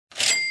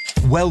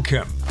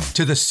Welcome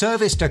to the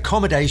Serviced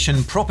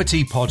Accommodation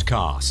Property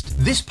Podcast.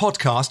 This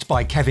podcast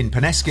by Kevin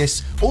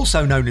Paneskis,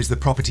 also known as the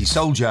Property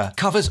Soldier,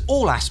 covers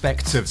all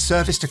aspects of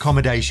serviced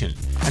accommodation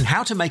and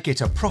how to make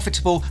it a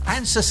profitable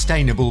and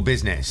sustainable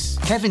business.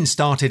 Kevin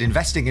started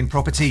investing in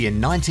property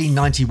in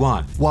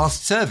 1991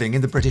 whilst serving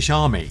in the British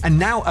Army and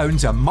now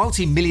owns a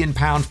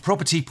multi-million-pound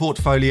property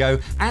portfolio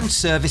and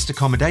serviced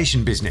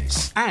accommodation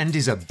business and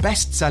is a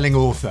best-selling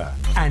author.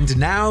 And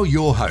now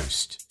your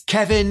host,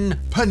 Kevin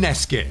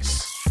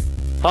Paneskis.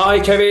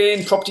 Hi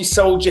Kevin, Property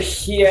Soldier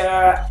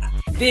here.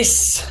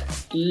 This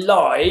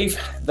live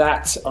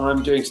that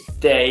I'm doing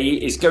today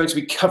is going to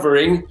be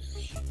covering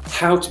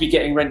how to be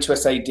getting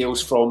Rent2SA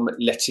deals from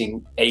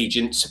letting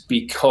agents,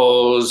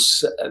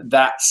 because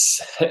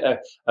that's a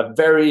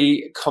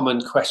very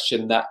common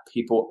question that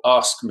people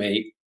ask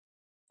me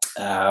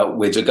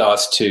with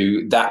regards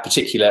to that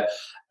particular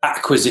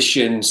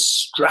acquisition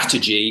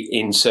strategy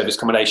in service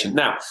accommodation.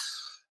 Now,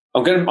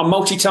 I'm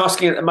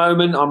multitasking at the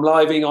moment. I'm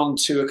living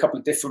onto a couple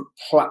of different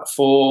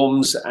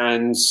platforms.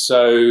 And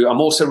so I'm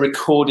also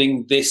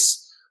recording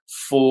this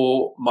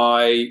for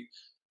my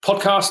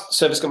podcast,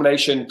 Service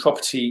Accommodation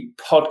Property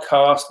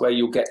Podcast, where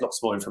you'll get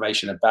lots more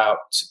information about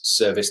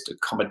serviced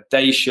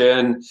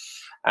accommodation,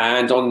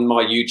 and on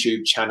my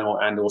YouTube channel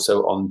and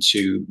also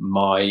onto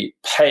my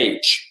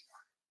page.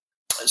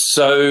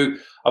 So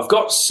I've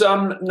got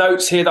some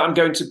notes here that I'm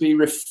going to be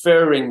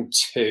referring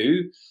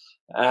to,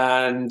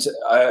 and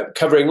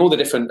covering all the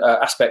different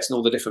aspects and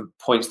all the different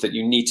points that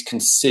you need to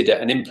consider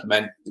and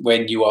implement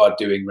when you are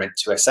doing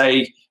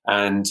Rent2SA,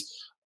 and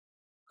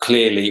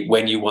clearly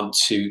when you want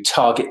to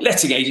target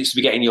letting agents to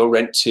be getting your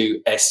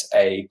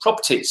Rent2SA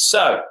properties.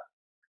 So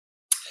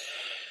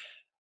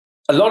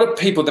a lot of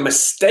people, the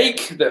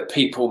mistake that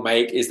people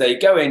make is they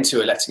go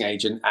into a letting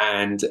agent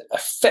and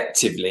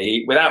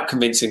effectively, without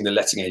convincing the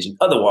letting agent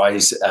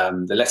otherwise,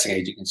 the letting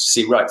agent can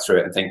see right through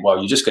it and think, well,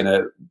 you're just going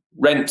to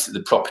rent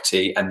the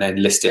property and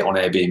then list it on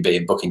Airbnb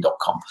and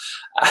Booking.com.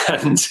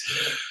 And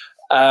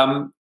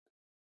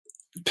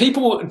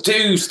people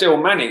do still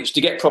manage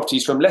to get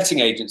properties from letting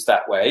agents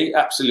that way.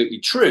 Absolutely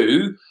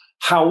true.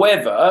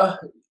 However,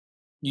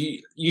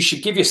 you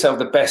should give yourself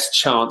the best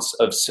chance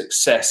of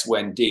success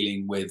when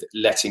dealing with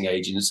letting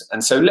agents.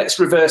 And so let's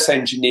reverse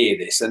engineer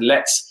this and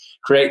let's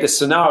create the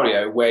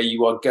scenario where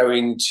you are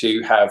going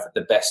to have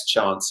the best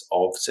chance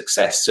of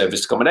success,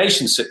 service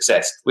accommodation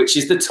success, which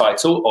is the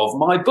title of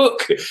my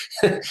book.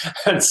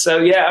 And so,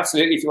 yeah,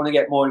 absolutely. If you want to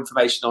get more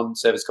information on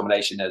service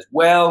accommodation as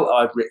well,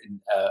 I've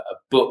written a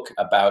book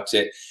about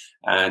it.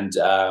 And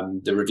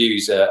the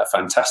reviews are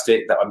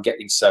fantastic that I'm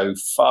getting so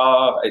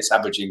far. It's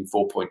averaging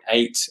 4.8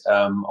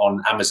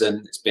 on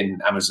Amazon. It's been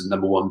Amazon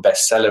 #1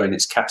 bestseller in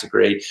its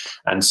category.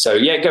 And so,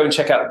 yeah, go and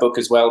check out the book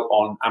as well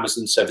on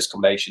Amazon, Service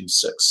Accommodation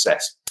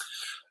Success.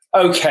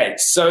 Okay,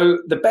 so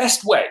the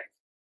best way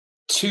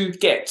to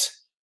get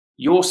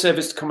your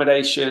service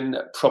accommodation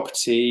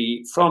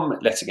property from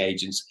letting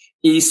agents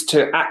is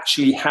to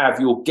actually have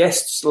your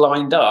guests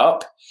lined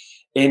up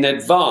in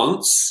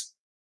advance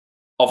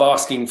of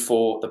asking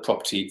for the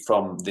property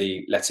from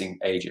the letting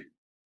agent.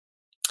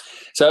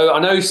 So I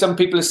know some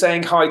people are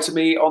saying hi to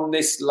me on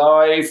this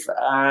live,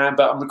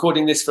 but I'm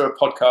recording this for a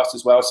podcast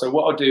as well. So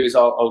what I'll do is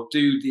I'll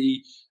do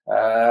the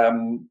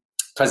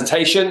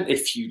presentation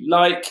if you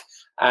like,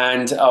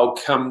 and I'll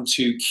come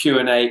to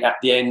Q&A at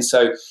the end.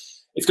 So if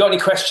you've got any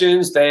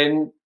questions,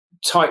 then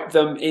type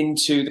them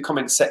into the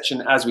comments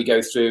section as we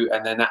go through,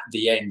 and then at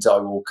the end I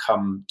will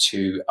come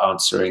to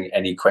answering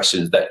any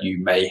questions that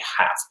you may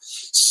have.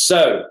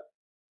 So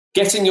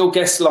getting your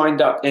guests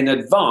lined up in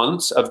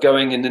advance of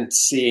going in and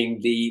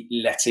seeing the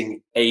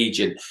letting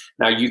agent.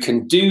 Now, you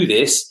can do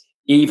this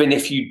even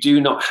if you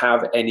do not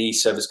have any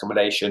service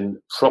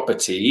accommodation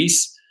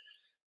properties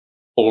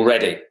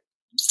already.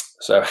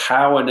 So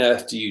how on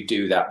earth do you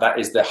do that? That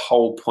is the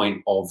whole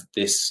point of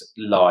this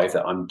live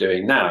that I'm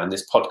doing now in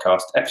this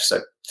podcast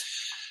episode.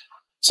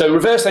 So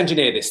reverse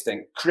engineer this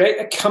thing. Create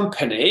a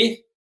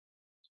company,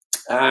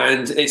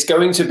 and it's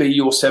going to be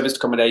your service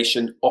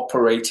accommodation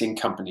operating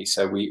company.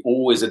 So we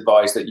always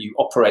advise that you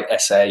operate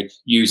SA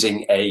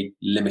using a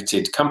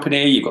limited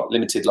company. You've got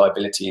limited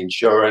liability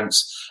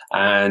insurance,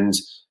 and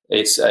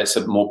it's a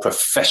more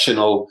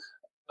professional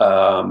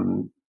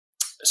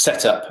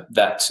setup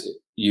that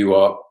you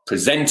are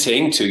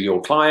presenting to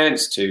your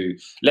clients, to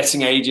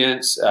letting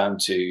agents,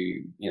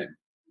 to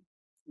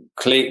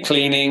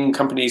cleaning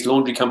companies,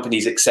 laundry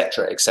companies,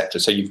 etc., etc.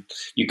 So you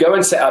go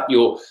and set up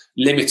your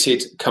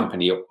limited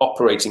company, your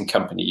operating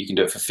company. You can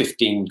do it for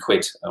 15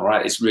 quid. All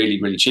right, it's really,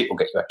 really cheap. We'll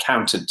get your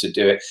accountant to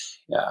do it.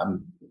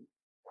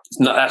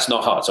 That's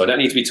not hard. So I don't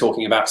need to be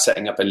talking about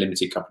setting up a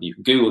limited company. You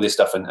can Google this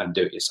stuff and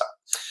do it yourself.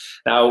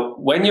 Now,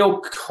 when you're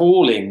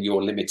calling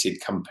your limited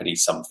company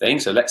something,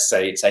 so let's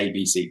say it's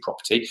ABC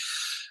Property,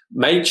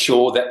 make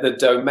sure that the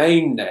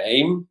domain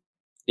name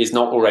is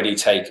not already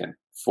taken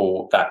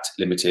for that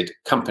limited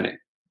company.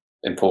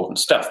 Important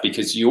stuff,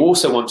 because you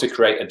also want to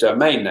create a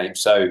domain name.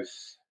 So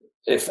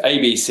if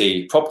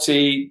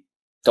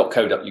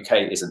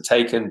abcproperty.co.uk isn't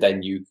taken,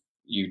 then you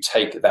you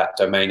take that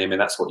domain name, and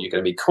that's what you're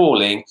going to be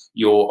calling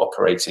your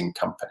operating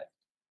company.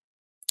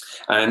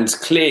 And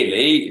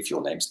clearly, if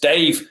your name's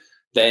Dave,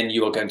 then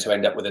you are going to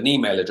end up with an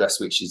email address,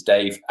 which is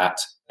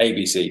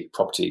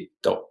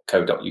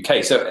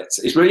dave@abcproperty.co.uk. So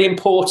it's really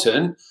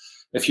important,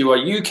 if you are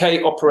a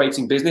UK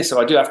operating business, so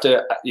I do have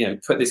to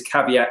put this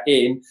caveat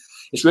in,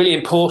 it's really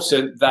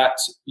important that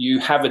you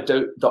have a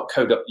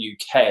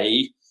 .co.uk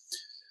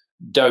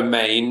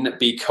domain,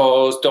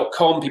 because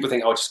 .com, people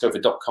think, just go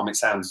for .com, it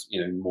sounds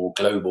more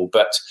global.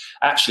 But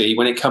actually,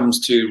 when it comes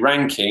to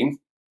ranking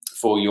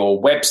for your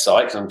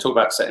website, because I'm talking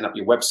about setting up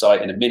your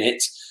website in a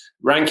minute,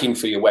 ranking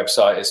for your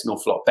website is an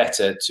awful lot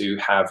better to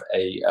have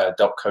a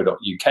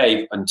 .co.uk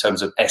in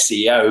terms of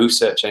SEO,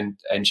 search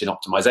engine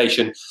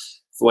optimization.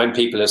 For when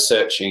people are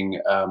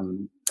searching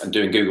and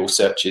doing Google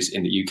searches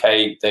in the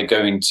UK, they're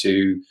going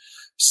to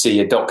see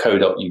a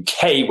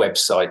 .co.uk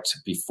website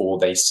before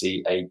they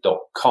see a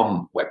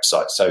 .com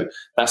website. So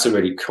that's a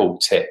really cool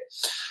tip.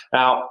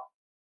 Now,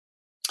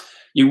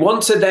 you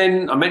want to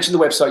then, I mentioned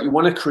the website, you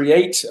want to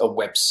create a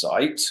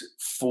website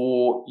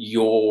for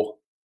your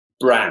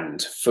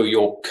brand, for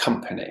your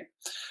company.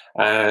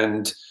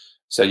 And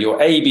so your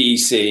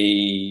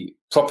ABC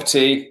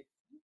property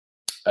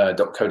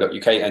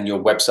 .co.uk, and your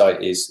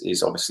website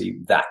is obviously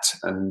that.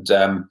 And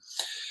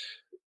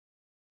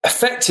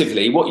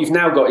effectively, what you've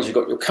now got is you've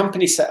got your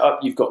company set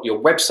up, you've got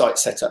your website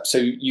set up. So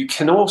you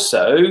can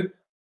also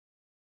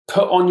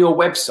put on your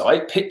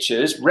website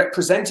pictures,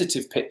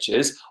 representative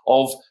pictures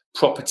of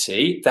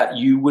property that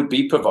you would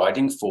be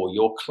providing for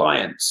your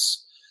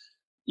clients.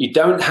 You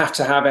don't have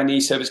to have any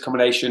service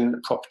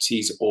accommodation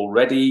properties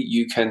already.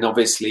 You can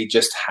obviously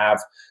just have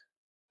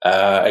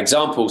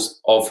examples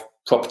of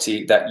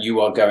property that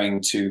you are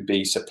going to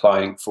be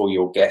supplying for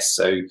your guests.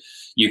 So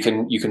you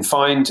can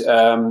find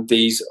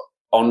these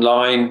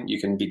online. You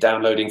can be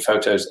downloading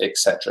photos,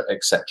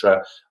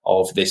 etc.,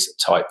 of this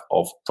type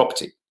of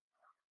property.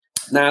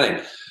 Now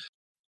then,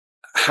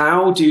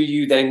 how do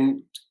you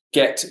then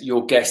get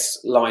your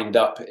guests lined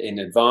up in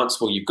advance?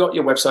 Well, you've got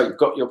your website, you've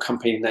got your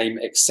company name,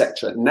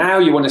 etc. Now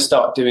you want to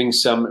start doing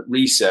some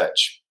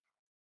research.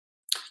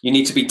 You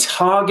need to be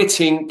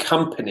targeting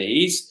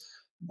companies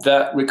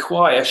that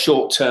require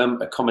short-term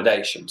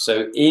accommodation.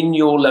 So in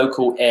your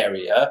local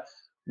area,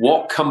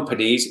 what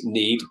companies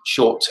need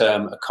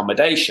short-term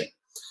accommodation?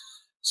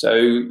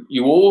 So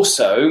you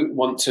also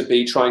want to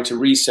be trying to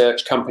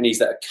research companies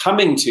that are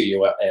coming to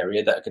your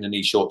area that are going to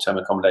need short-term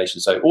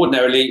accommodation. So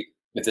ordinarily,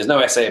 if there's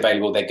no SA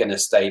available, they're going to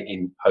stay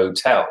in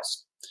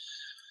hotels.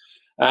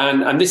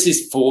 And this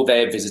is for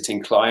their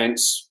visiting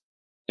clients,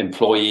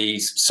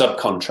 employees,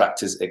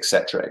 subcontractors,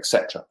 etc.,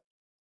 etc.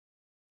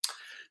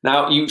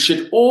 Now, you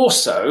should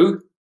also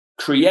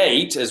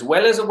create, as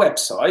well as a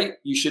website,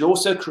 you should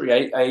also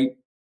create a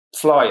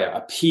flyer,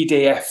 a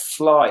PDF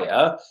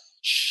flyer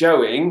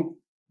showing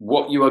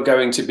what you are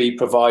going to be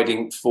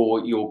providing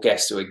for your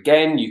guests. So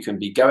again, you can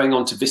be going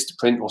on to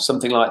Vistaprint or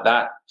something like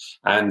that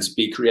and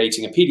be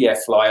creating a PDF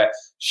flyer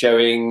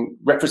showing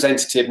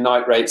representative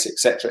night rates,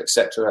 etc.,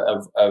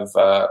 of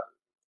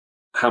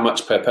how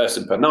much per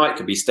person per night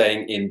could be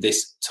staying in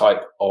this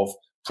type of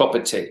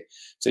property.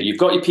 So you've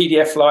got your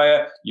PDF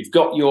flyer, you've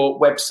got your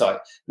website.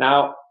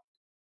 Now,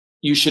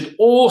 you should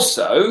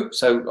also,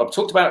 so I've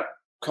talked about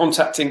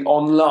contacting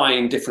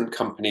online different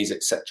companies,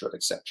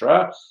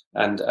 etc.,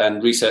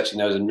 and researching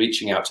those and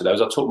reaching out to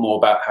those. I'll talk more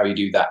about how you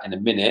do that in a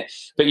minute.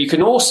 But you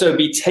can also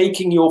be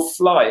taking your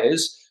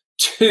flyers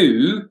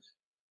to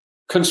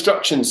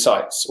construction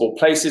sites or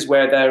places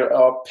where there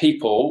are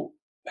people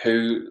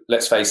who,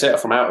 let's face it, are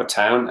from out of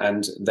town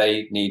and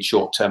they need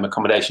short-term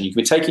accommodation. You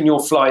can be taking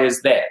your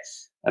flyers there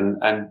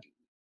and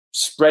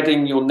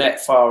spreading your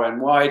net far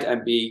and wide,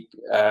 and be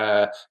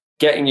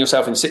getting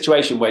yourself in a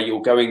situation where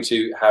you're going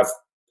to have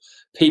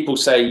people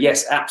say,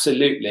 yes,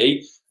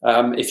 absolutely.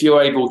 If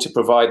you're able to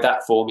provide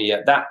that for me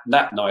at that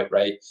night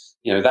rate,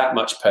 that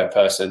much per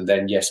person,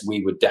 then yes,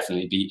 we would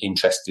definitely be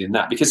interested in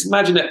that. Because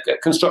imagine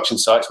at construction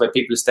sites where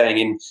people are staying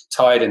in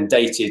tired and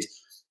dated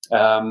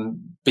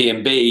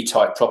B&B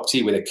type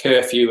property with a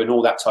curfew and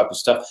all that type of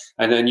stuff,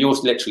 and then you're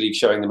literally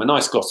showing them a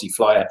nice glossy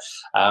flyer,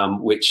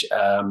 which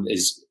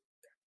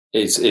is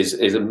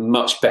a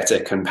much better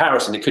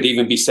comparison. It could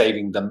even be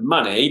saving them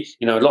money.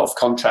 A lot of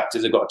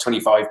contractors have got a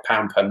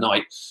 £25 per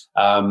night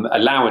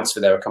allowance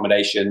for their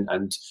accommodation,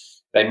 and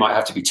they might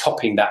have to be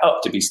topping that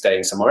up to be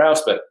staying somewhere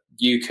else. But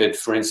you could,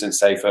 for instance,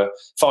 say for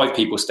 5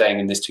 people staying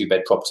in this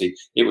 2-bed property,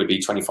 it would be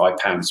 £25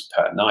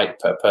 per night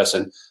per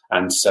person.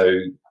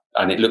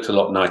 And it looked a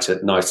lot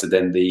nicer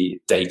than the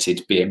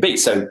dated B&B.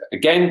 So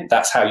again,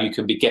 that's how you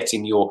can be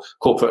getting your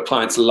corporate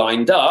clients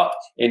lined up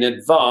in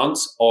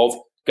advance of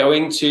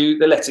going to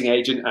the letting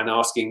agent and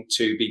asking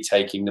to be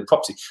taking the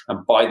property.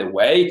 And by the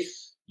way,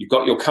 you've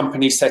got your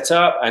company set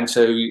up, and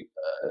so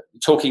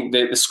talking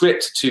the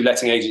script to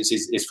letting agents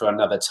is for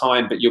another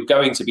time, but you're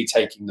going to be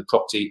taking the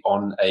property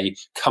on a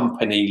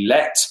company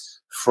let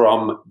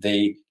from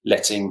the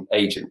letting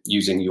agent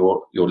using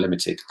your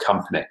limited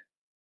company.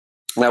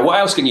 Now, what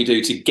else can you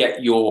do to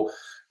get your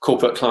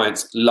corporate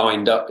clients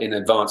lined up in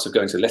advance of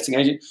going to a letting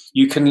agent.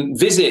 You can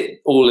visit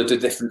all of the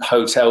different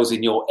hotels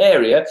in your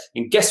area,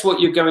 and guess what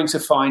you're going to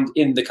find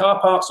in the car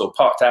parks or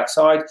parked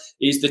outside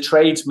is the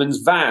tradesmen's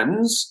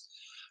vans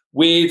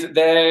with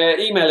their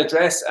email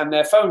address and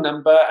their phone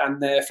number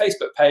and their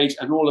Facebook page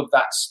and all of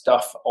that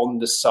stuff on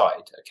the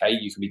side. Okay,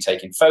 you can be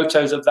taking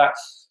photos of that.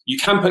 You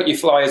can put your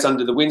flyers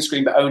under the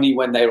windscreen, but only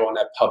when they're on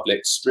a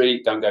public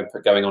street. Don't go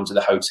going onto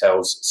the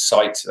hotel's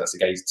site. That's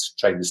against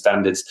trading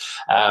standards.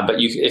 But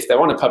if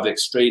they're on a public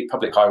street,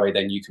 public highway,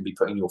 then you can be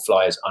putting your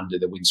flyers under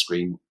the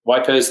windscreen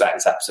wipers. That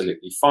is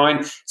absolutely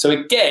fine. So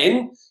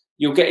again,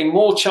 you're getting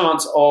more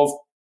chance of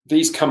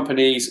these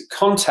companies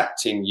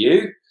contacting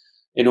you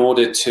in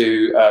order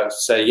to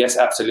say, yes,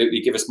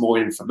 absolutely, give us more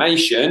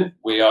information.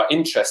 We are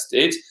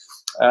interested.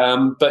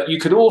 But you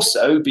could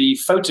also be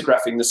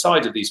photographing the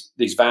side of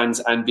these vans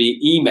and be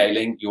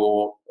emailing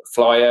your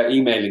flyer,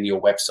 emailing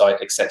your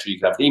website, etc. You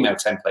could have email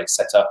templates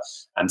set up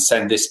and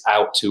send this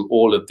out to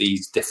all of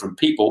these different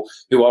people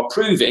who are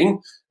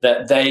proving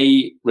that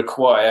they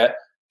require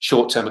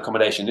short-term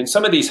accommodation. In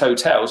some of these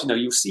hotels,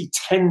 you'll see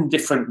 10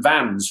 different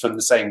vans from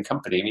the same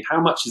company. I mean,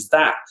 how much is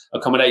that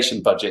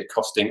accommodation budget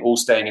costing, all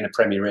staying in a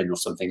Premier Inn or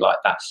something like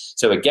that?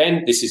 So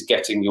again, this is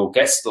getting your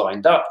guests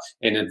lined up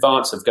in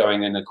advance of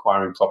going and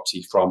acquiring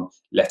property from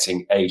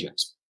letting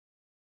agents.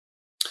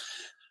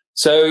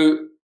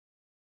 So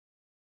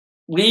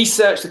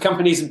research the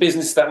companies and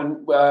businesses that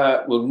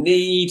will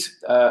need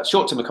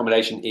short-term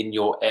accommodation in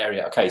your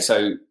area. Okay,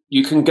 so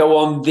you can go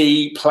on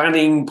the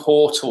planning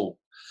portal.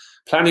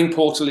 Planning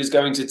portal is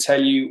going to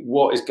tell you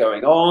what is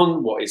going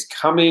on, what is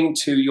coming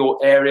to your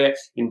area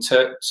in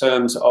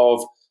terms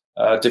of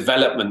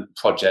development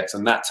projects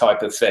and that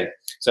type of thing.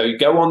 So you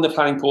go on the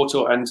planning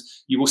portal and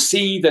you will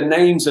see the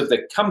names of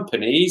the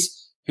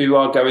companies who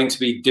are going to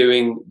be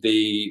doing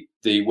the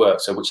work.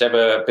 So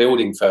whichever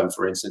building firm,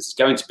 for instance, is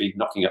going to be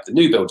knocking up the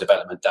new build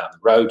development down the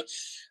road.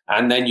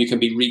 And then you can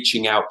be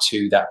reaching out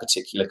to that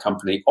particular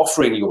company,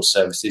 offering your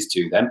services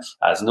to them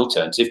as an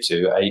alternative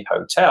to a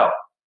hotel.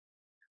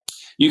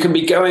 You can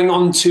be going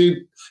on to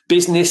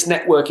business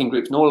networking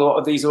groups, and a lot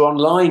of these are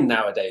online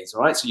nowadays,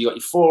 right? So you've got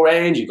your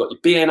 4Ns, you've got your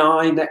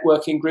BNI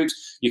networking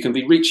groups. You can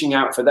be reaching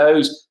out for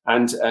those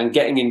and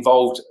getting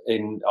involved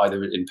in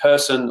either in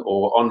person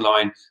or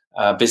online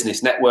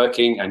business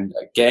networking. And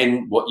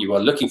again, what you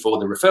are looking for,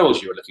 the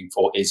referrals you are looking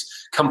for, is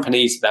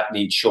companies that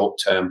need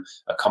short-term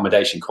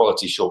accommodation,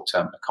 quality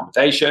short-term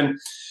accommodation.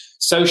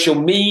 Social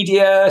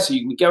media, so you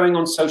can be going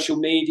on social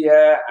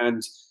media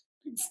and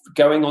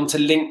going on to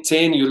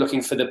LinkedIn. You're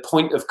looking for the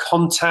point of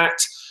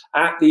contact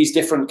at these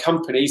different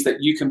companies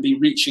that you can be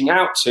reaching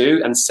out to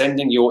and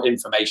sending your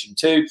information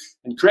to,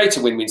 and create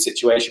a win-win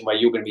situation where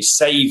you're going to be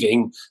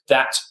saving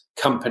that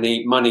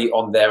company money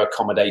on their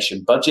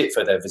accommodation budget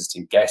for their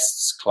visiting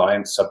guests,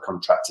 clients,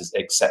 subcontractors,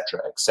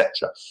 etc.,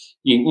 etc.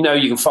 You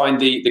can find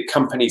the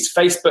company's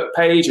Facebook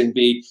page and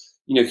be,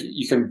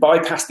 you can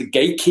bypass the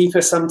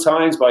gatekeeper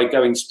sometimes by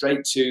going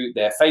straight to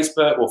their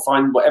Facebook, or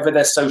find whatever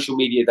their social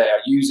media they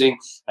are using,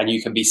 and you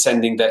can be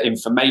sending their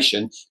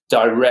information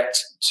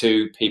direct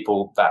to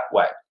people that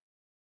way.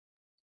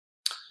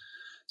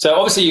 So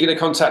obviously you're going to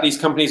contact these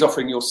companies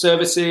offering your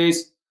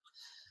services,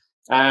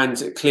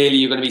 and clearly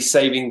you're going to be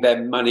saving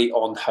them money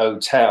on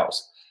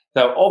hotels.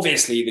 Now,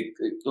 obviously,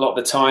 a lot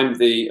of the time,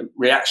 the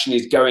reaction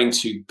is going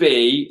to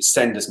be,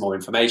 send us more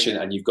information,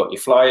 and you've got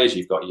your flyers,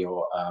 you've got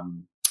your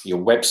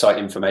website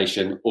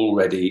information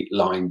already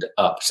lined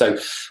up. So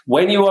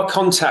when you are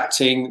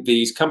contacting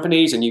these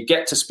companies and you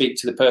get to speak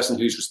to the person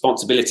whose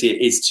responsibility it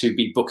is to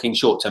be booking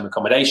short-term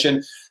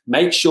accommodation,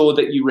 make sure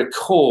that you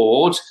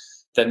record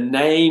the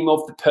name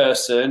of the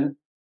person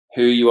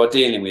who you are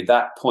dealing with,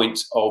 that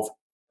point of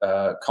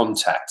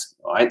contact,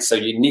 right? So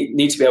you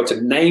need to be able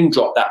to name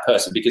drop that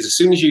person, because as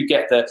soon as you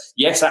get the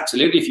yes,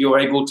 absolutely, if you're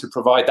able to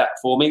provide that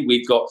for me,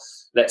 we've got,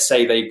 let's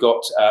say they've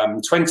got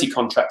 20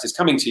 contractors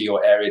coming to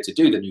your area to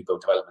do the new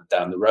build development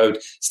down the road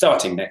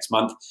starting next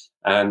month.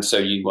 And so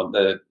you want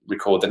to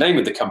record the name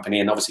of the company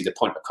and obviously the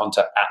point of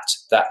contact at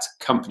that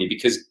company,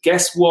 because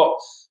guess what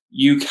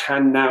you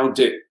can now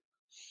do?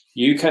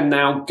 You can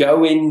now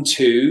go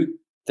into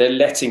the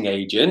letting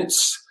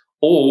agents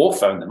or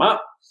phone them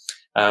up.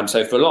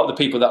 So for a lot of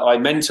the people that I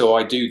mentor,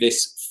 I do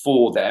this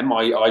for them.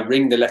 I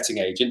ring the letting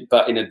agent,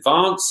 but in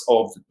advance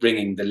of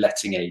ringing the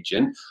letting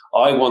agent,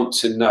 I want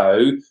to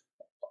know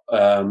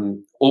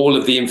all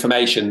of the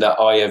information that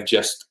I have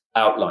just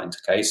outlined.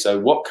 Okay, so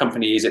what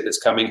company is it that's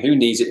coming? Who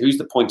needs it? Who's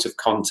the point of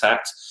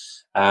contact?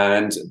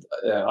 And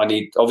I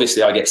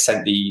get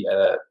sent the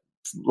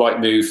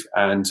Rightmove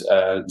and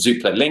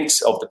Zoopla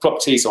links of the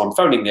property. So I'm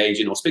phoning the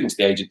agent or speaking to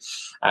the agent,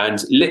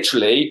 and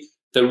literally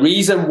the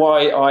reason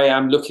why I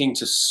am looking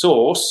to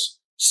source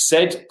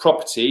said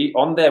property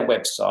on their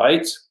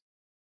website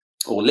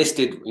or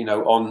listed,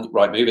 on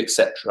Rightmove,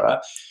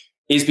 etc.,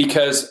 is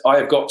because I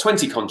have got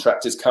 20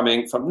 contractors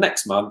coming from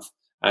next month,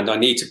 and I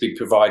need to be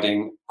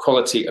providing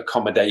quality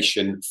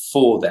accommodation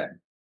for them.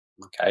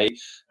 Okay,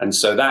 and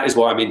so that is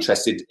why I'm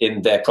interested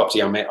in their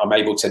property. I'm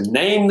able to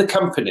name the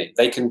company.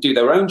 They can do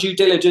their own due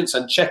diligence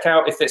and check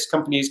out if this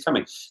company is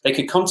coming. They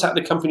could contact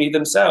the company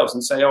themselves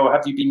and say, "Oh,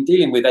 have you been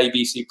dealing with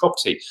ABC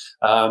Property?"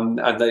 And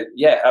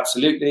yeah,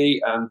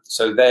 absolutely. And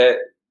so they're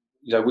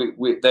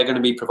going to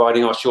be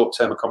providing our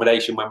short-term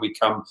accommodation when we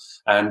come,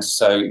 and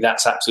so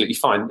that's absolutely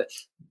fine.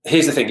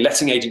 Here's the thing: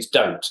 letting agents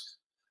don't.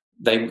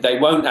 They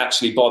won't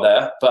actually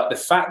bother, but the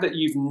fact that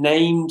you've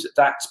named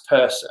that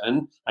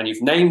person and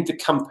you've named the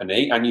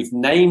company and you've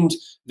named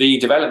the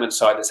development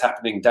site that's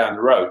happening down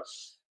the road,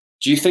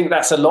 do you think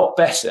that's a lot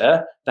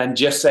better than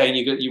just saying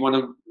you want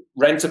to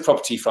rent a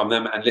property from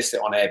them and list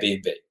it on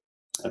Airbnb?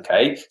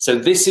 Okay, so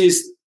this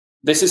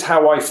is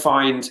how I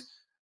find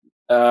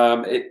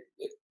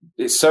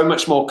it's so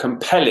much more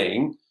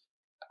compelling,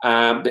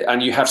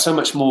 and you have so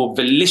much more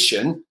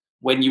volition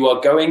when you are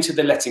going to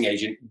the letting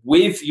agent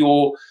with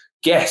your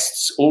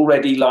guests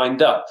already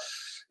lined up.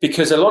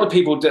 Because a lot of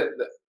people,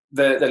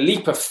 the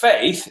leap of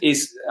faith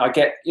is, I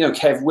get,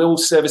 Kev, will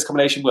service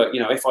accommodation work?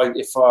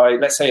 If I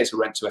let's say it's a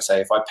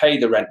R2SA, if I pay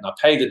the rent and I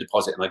pay the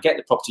deposit and I get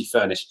the property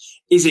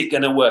furnished, is it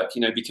going to work?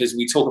 Because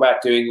we talk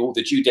about doing all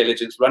the due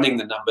diligence, running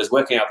the numbers,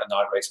 working out the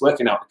night rates,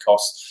 working out the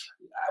costs.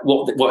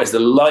 What is the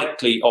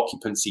likely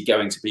occupancy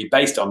going to be?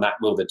 Based on that,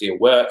 will the deal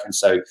work? And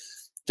so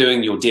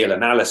doing your deal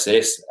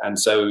analysis. And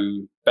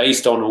so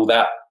based on all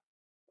that,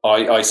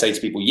 I say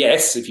to people,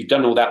 yes, if you've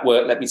done all that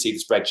work, let me see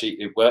the spreadsheet.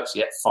 It works,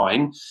 yeah,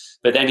 fine.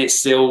 But then it's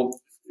still,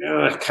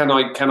 can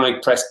I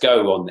press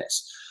go on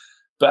this?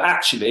 But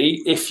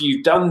actually, if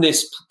you've done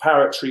this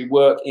preparatory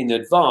work in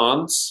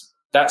advance,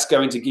 that's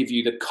going to give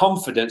you the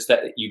confidence that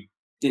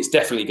it's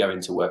definitely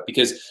going to work,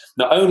 because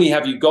not only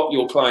have you got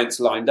your clients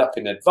lined up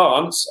in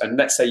advance, and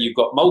let's say you've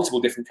got multiple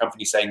different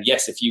companies saying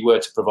yes if you were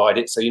to provide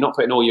it, so you're not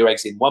putting all your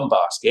eggs in one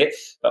basket,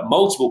 but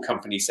multiple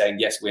companies saying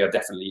yes, we are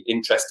definitely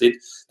interested,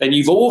 then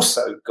you've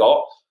also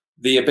got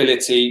the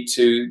ability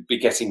to be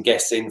getting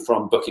guests in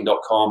from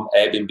booking.com,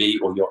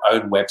 Airbnb, or your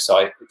own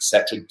website,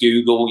 etc.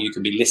 Google, you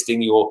can be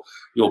listing your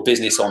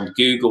business on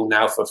Google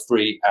now for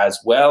free as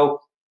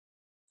well.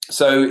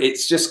 So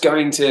it's just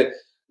going to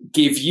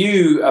give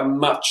you a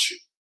much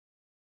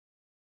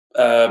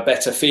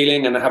better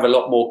feeling and have a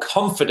lot more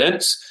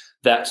confidence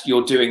that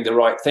you're doing the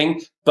right thing.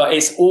 But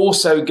it's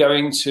also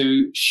going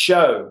to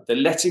show, the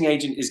letting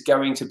agent is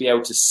going to be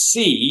able to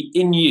see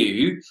in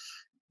you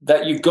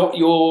that you've got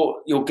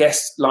your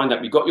guests lined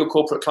up, you've got your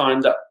corporate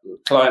client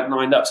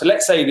lined up. So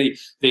let's say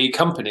the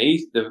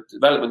company, the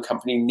development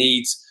company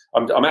needs,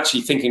 I'm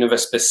actually thinking of a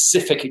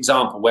specific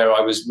example where I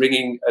was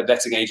ringing a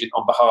letting agent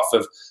on behalf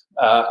of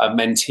a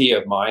mentee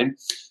of mine,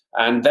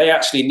 and they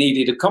actually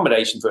needed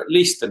accommodation for at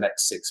least the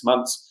next 6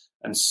 months.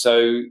 And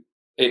so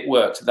it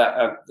worked.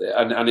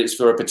 And it's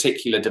for a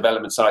particular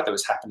development site that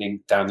was happening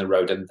down the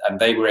road. And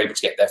they were able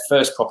to get their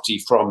first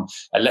property from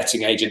a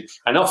letting agent.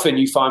 And often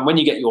you find when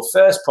you get your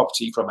first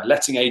property from a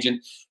letting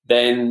agent,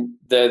 then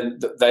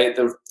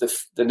the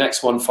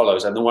next one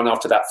follows, and the one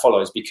after that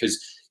follows. Because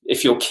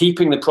if you're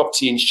keeping the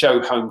property in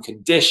show home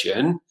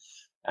condition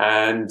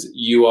and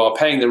you are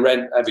paying the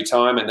rent every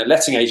time, and the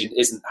letting agent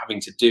isn't having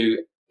to do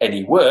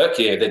any work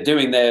here, they're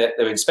doing their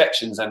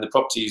inspections and the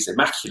property is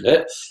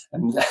immaculate,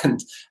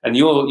 and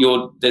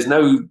you're there's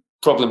no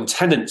problem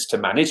tenants to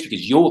manage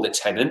because you're the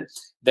tenant,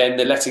 then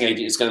the letting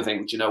agent is going to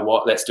think, do you know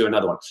what, let's do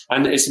another one.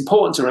 And it's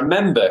important to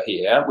remember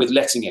here with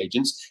letting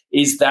agents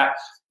is that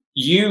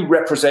you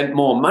represent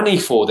more money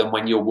for them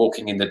when you're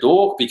walking in the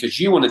door, because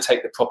you want to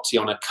take the property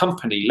on a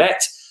company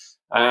let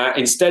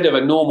instead of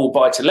a normal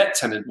buy-to-let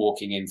tenant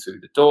walking in through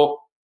the door,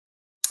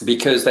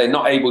 because they're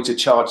not able to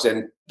charge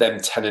them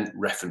tenant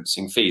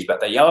referencing fees, but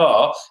they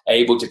are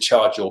able to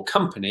charge your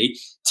company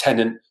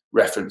tenant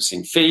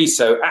referencing fees.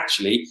 So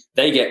actually,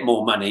 they get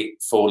more money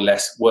for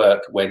less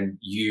work when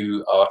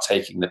you are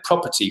taking the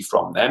property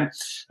from them.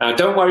 Now,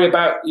 don't worry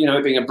about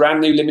being a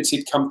brand new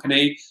limited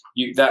company.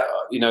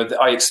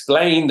 I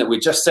explained that we're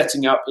just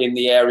setting up in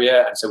the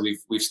area, and so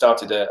we've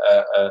started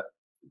a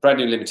brand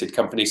new limited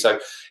company. So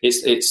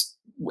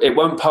it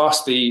won't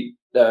pass the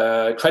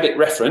credit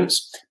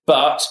reference,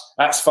 but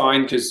that's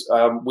fine because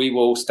we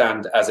will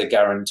stand as a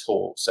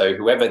guarantor. So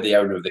whoever the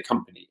owner of the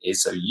company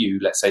is, so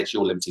let's say it's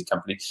your limited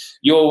company,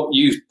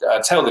 you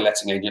tell the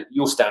letting agent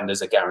you'll stand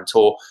as a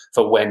guarantor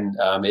for when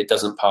it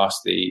doesn't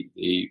pass the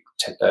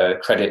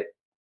credit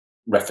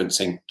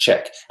referencing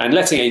check. And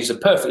letting agents are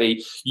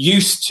perfectly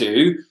used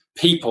to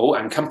people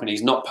and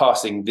companies not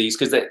passing these,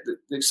 because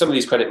some of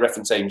these credit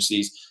reference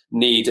agencies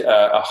need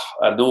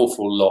an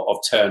awful lot of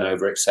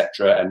turnover,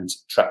 etc., and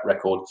track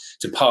record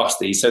to pass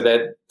these. So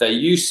they're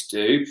used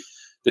to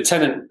the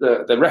tenant,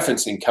 the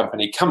referencing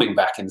company coming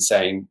back and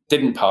saying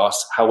didn't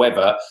pass.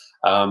 However,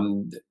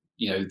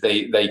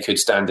 they could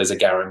stand as a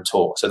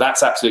guarantor. So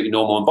that's absolutely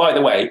normal. And by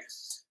the way,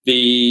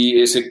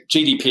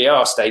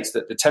 GDPR states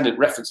that the tenant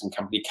referencing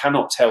company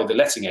cannot tell the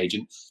letting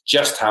agent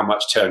just how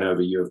much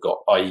turnover you have got,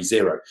 i.e.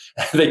 zero.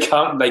 They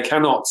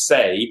cannot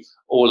say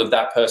all of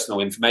that personal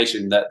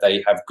information that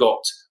they have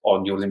got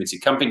on your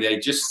limited company. They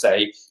just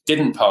say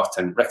didn't pass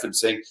tenant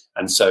referencing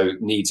and so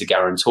needs a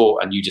guarantor,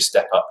 and you just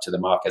step up to the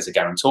mark as a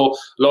guarantor.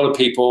 A lot of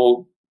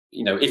people,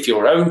 if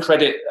your own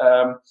credit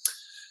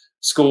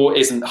score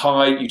isn't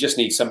high, you just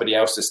need somebody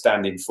else to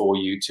stand in for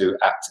you to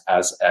act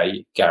as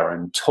a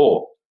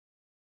guarantor.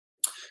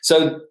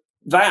 So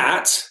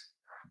that,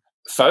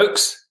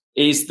 folks,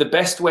 is the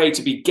best way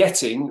to be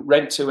getting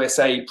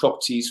R2SA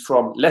properties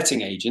from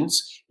letting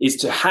agents, is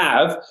to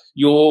have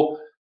your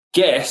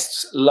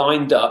guests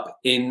lined up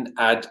in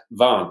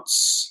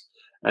advance.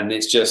 And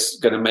it's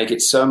just going to make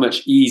it so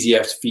much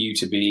easier for you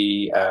to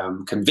be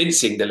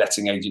convincing the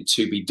letting agent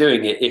to be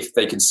doing it if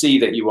they can see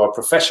that you are a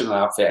professional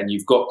outfit and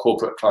you've got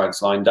corporate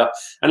clients lined up.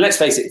 And let's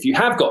face it, if you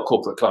have got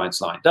corporate clients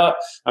lined up,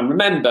 and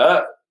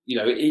remember,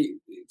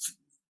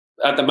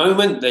 at the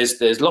moment, there's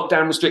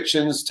lockdown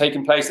restrictions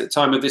taking place at the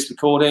time of this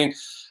recording.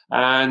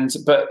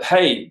 But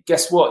hey,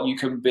 guess what? You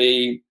can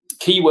be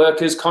key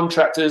workers,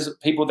 contractors,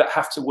 people that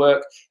have to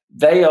work.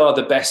 They are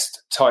the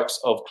best types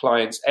of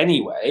clients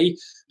anyway,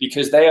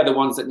 because they are the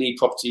ones that need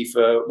property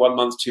for 1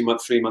 month, 2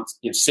 months, 3 months,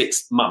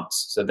 6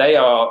 months. So they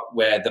are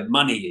where the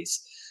money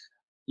is.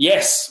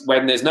 Yes,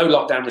 when there's no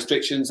lockdown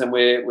restrictions and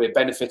we're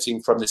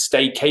benefiting from the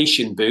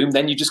staycation boom,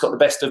 then you've just got the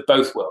best of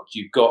both worlds.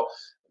 You've got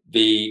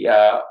the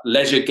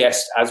leisure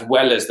guests as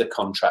well as the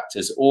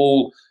contractors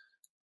all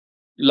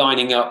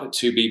lining up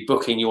to be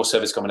booking your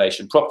service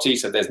accommodation property.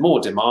 So there's more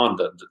demand,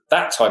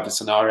 that type of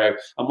scenario.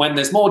 And when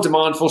there's more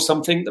demand for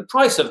something, the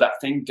price of that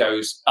thing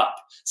goes up.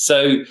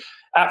 So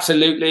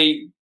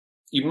absolutely,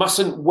 you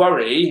mustn't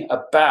worry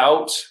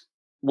about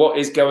what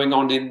is going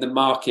on in the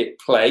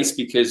marketplace,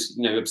 because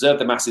observe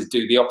the masses,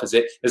 do the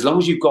opposite. As long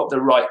as you've got the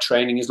right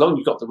training, as long as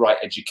you've got the right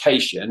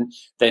education,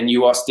 then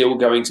you are still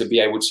going to be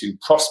able to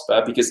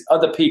prosper, because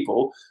other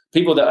people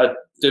that are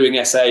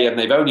doing SA and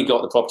they've only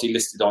got the property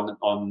listed on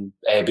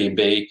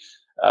Airbnb,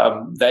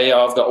 they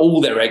have got all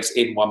their eggs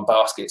in one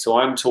basket. So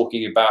I'm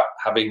talking about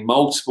having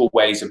multiple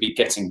ways of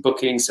getting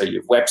bookings. So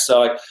your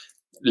website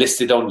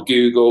listed on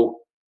Google,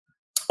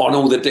 on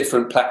all the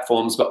different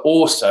platforms, but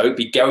also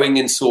be going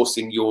and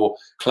sourcing your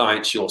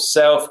clients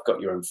yourself,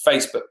 got your own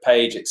Facebook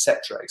page,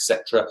 etc.,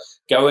 etc.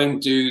 Go and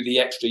do the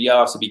extra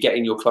yards to be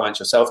getting your clients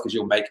yourself, because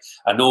you'll make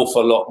an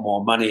awful lot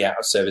more money out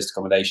of service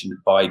accommodation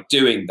by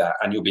doing that,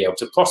 and you'll be able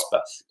to prosper.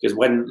 Because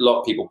when a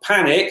lot of people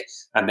panic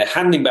and they're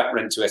handing back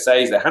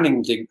R2SAs, they're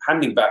handing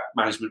back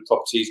management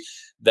properties,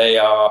 they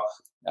are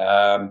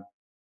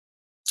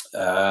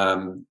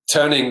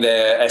turning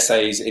their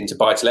SAs into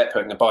buy-to-let,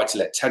 putting a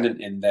buy-to-let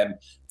tenant in them,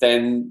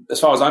 then as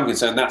far as I'm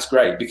concerned, that's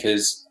great,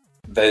 because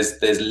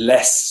there's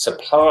less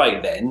supply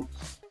then,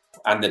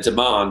 and the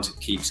demand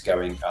keeps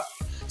going up.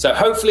 So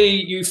hopefully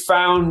you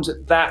found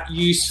that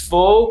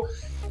useful.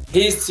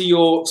 Here's to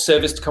your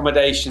serviced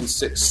accommodation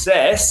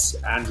success,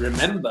 and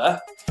remember,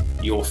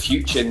 your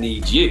future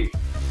needs you.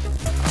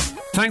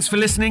 Thanks for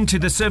listening to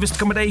the Serviced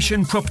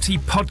Accommodation Property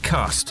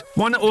Podcast.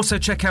 Why not also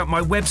check out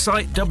my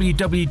website,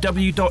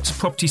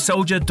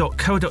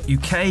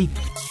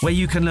 www.propertysoldier.co.uk, where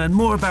you can learn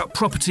more about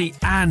property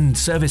and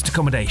serviced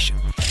accommodation.